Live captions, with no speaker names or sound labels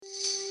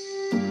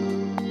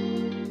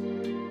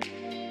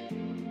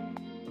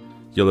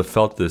You'll have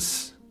felt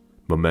this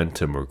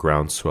momentum or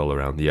groundswell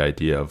around the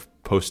idea of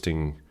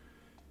posting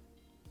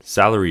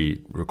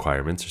salary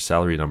requirements or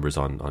salary numbers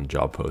on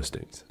job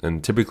postings.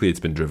 And typically it's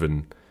been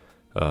driven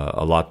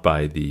a lot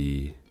by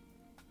the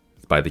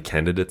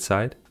candidate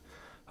side.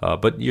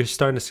 But you're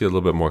starting to see a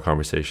little bit more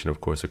conversation, of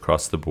course,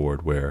 across the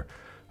board where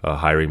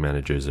hiring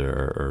managers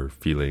are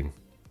feeling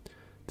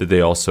that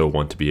they also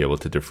want to be able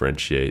to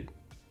differentiate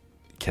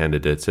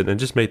candidates and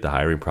just make the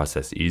hiring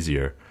process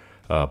easier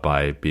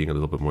by being a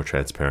little bit more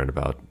transparent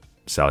about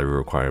salary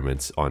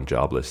requirements on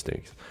job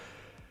listings.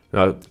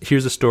 Now,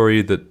 here's a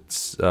story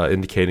that's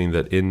indicating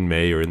that in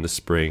May or in the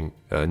spring,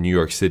 New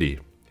York City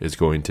is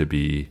going to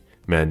be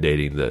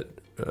mandating that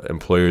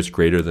employers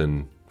greater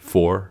than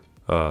 4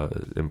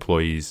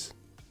 employees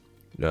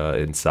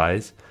in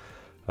size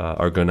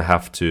are going to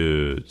have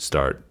to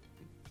start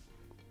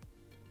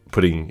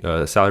putting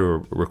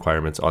salary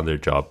requirements on their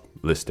job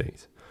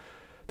listings.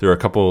 There are a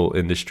couple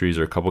industries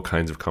or a couple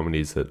kinds of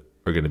companies that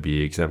are going to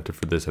be exempted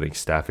for this. I think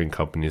staffing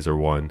companies are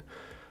one.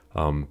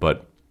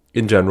 But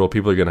in general,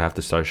 people are going to have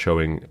to start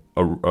showing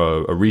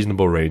a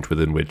reasonable range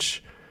within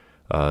which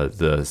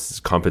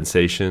the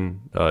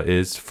compensation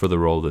is for the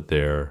role that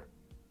they're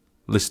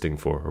listing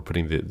for or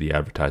putting the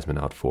advertisement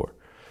out for.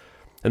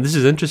 And this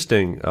is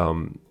interesting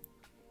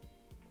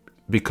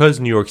because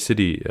New York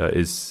City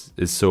is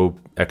so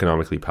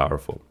economically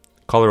powerful.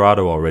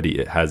 Colorado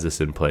already has this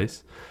in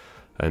place.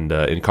 And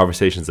in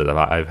conversations that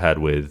I've had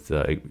with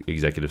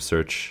executive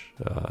search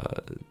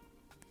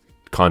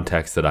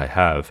contacts that I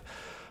have,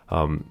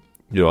 a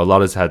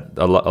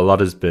lot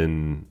has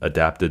been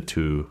adapted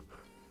to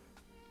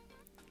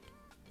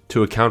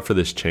account for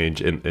this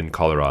change in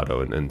Colorado,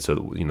 and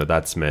so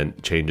that's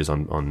meant changes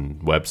on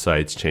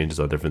websites, changes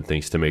on different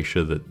things to make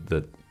sure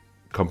that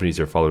companies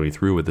are following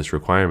through with this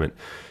requirement.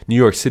 New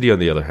York City, on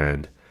the other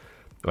hand,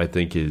 I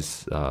think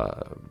is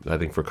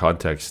for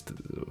context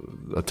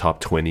a top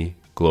 20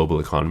 global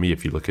economy.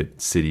 If you look at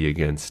city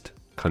against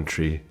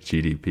country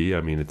GDP,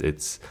 I mean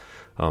it's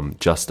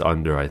just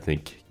under, I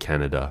think,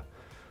 Canada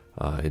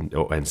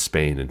and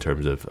Spain in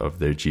terms of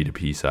their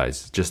GDP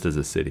size, just as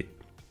a city.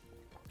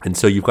 And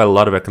so you've got a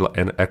lot of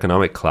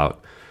economic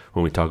clout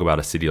when we talk about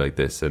a city like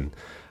this. And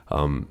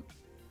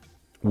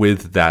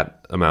with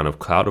that amount of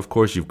clout, of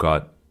course, you've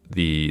got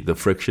the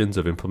frictions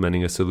of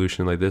implementing a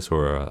solution like this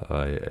or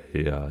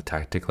a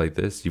tactic like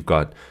this. You've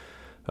got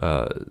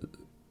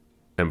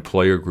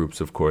employer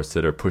groups, of course,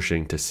 that are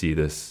pushing to see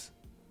this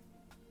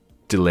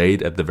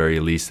delayed at the very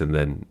least and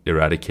then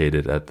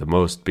eradicated at the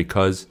most,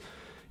 because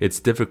it's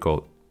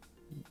difficult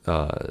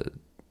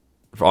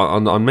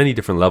on many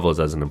different levels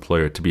as an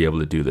employer to be able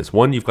to do this.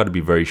 One, you've got to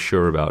be very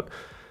sure about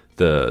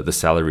the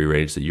salary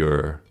range that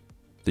you're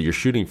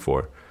shooting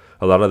for.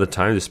 A lot of the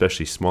times,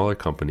 especially smaller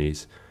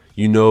companies,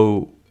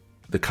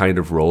 the kind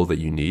of role that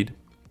you need,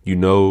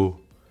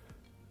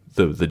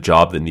 the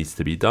job that needs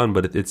to be done,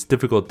 but it's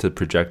difficult to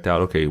project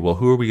out, okay, well,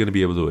 who are we going to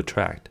be able to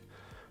attract?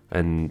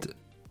 And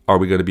are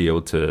we going to be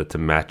able to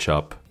match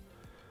up?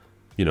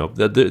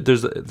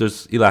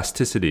 There's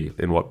elasticity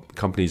in what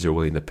companies are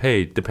willing to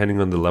pay depending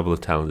on the level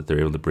of talent that they're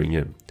able to bring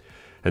in.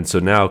 And so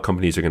now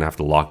companies are going to have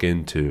to lock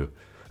into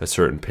a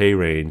certain pay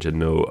range and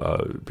know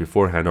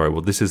beforehand, all right,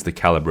 well, this is the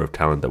caliber of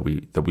talent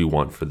that we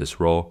want for this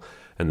role.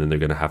 And then they're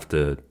going to have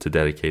to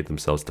dedicate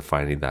themselves to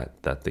finding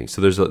that thing.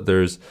 So there's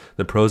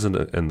the pros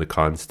and the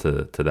cons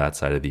to that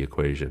side of the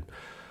equation.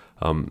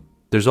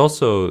 There's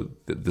also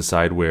the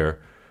side where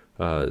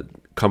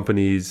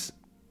companies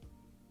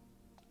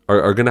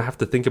are going to have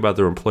to think about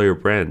their employer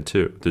brand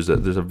too. There's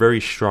a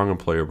very strong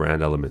employer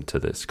brand element to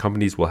this.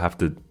 Companies will have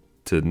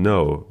to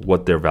know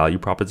what their value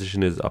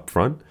proposition is up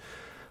front,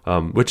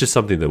 which is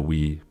something that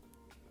we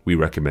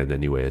recommend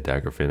anyway at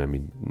Daggerfin. I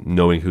mean,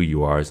 knowing who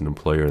you are as an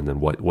employer and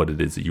then what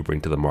it is that you bring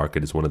to the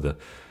market is one of the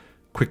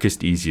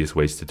quickest, easiest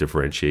ways to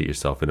differentiate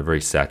yourself in a very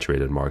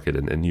saturated market.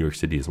 And New York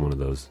City is one of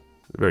those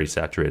very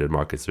saturated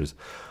markets. There's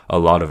a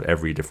lot of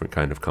every different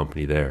kind of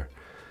company there.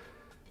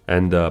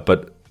 And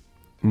but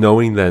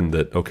knowing then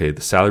that, okay,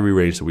 the salary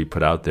range that we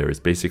put out there is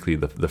basically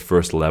the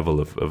first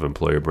level of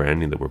employer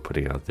branding that we're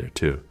putting out there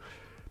too.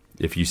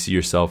 If you see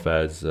yourself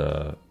as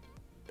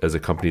a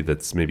company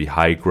that's maybe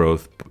high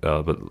growth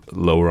but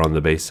lower on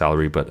the base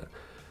salary, but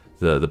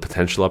the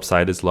potential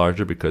upside is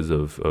larger because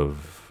of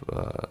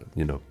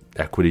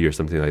equity or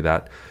something like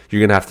that, you're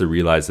going to have to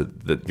realize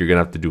that you're going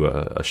to have to do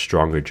a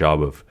stronger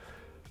job of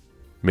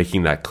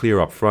making that clear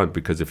up front,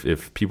 because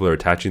if people are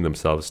attaching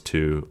themselves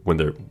to when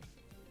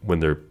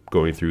they're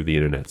going through the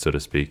internet, so to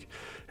speak,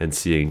 and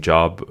seeing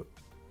job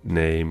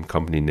name,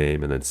 company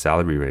name, and then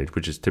salary range,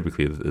 which is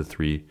typically the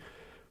three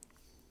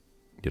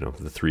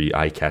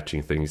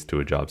eye-catching things to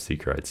a job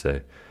seeker, I'd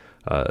say,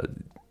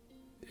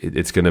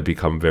 it's going to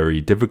become very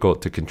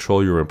difficult to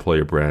control your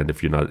employer brand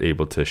if you're not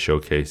able to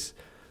showcase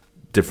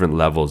different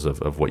levels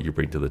of what you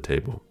bring to the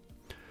table.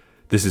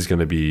 This is going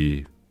to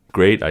be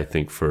great, I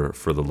think, for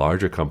the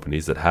larger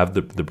companies that have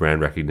the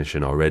brand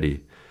recognition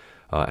already.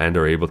 and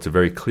are able to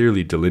very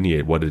clearly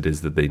delineate what it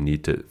is that they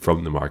need to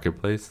from the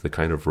marketplace, the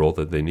kind of role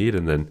that they need,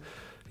 and then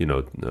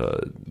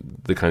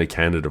the kind of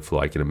candidate flow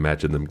I can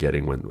imagine them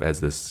getting as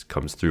this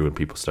comes through and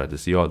people start to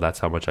see, oh, that's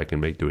how much I can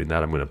make doing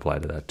that. I'm going to apply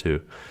to that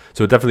too.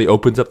 So it definitely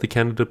opens up the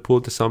candidate pool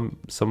to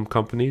some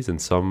companies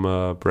and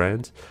some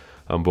brands.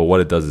 But what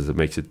it does is it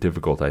makes it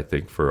difficult, I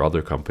think, for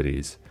other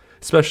companies,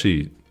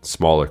 especially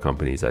smaller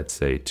companies, I'd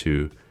say,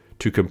 to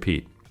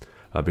compete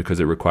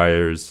because it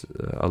requires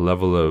a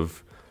level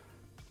of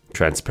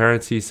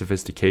transparency,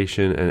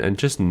 sophistication, and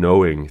just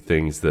knowing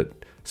things that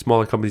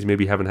smaller companies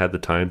maybe haven't had the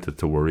time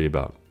to worry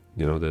about.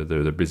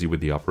 They're busy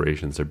with the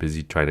operations. They're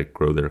busy trying to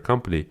grow their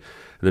company.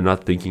 And they're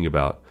not thinking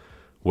about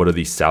what are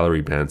these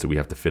salary bands that we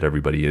have to fit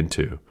everybody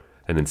into.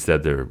 And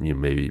instead they're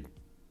maybe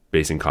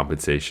basing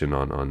compensation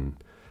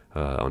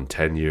on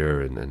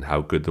tenure and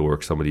how good the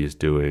work somebody is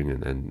doing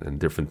and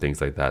different things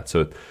like that.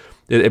 So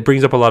it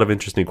brings up a lot of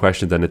interesting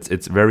questions, and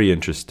it's very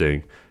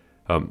interesting.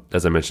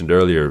 As I mentioned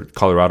earlier,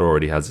 Colorado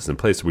already has this in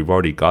place. So we've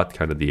already got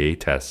kind of the A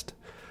test.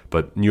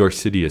 But New York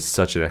City is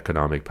such an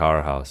economic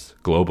powerhouse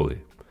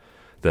globally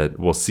that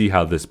we'll see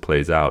how this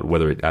plays out,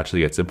 whether it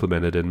actually gets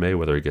implemented in May,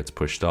 whether it gets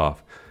pushed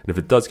off. And if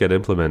it does get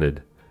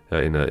implemented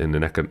in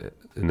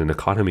an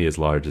economy as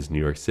large as New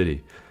York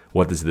City,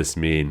 what does this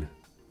mean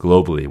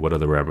globally? What are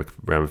the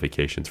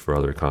ramifications for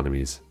other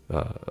economies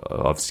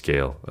of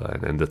scale?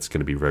 And that's going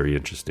to be very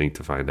interesting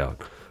to find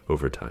out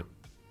over time.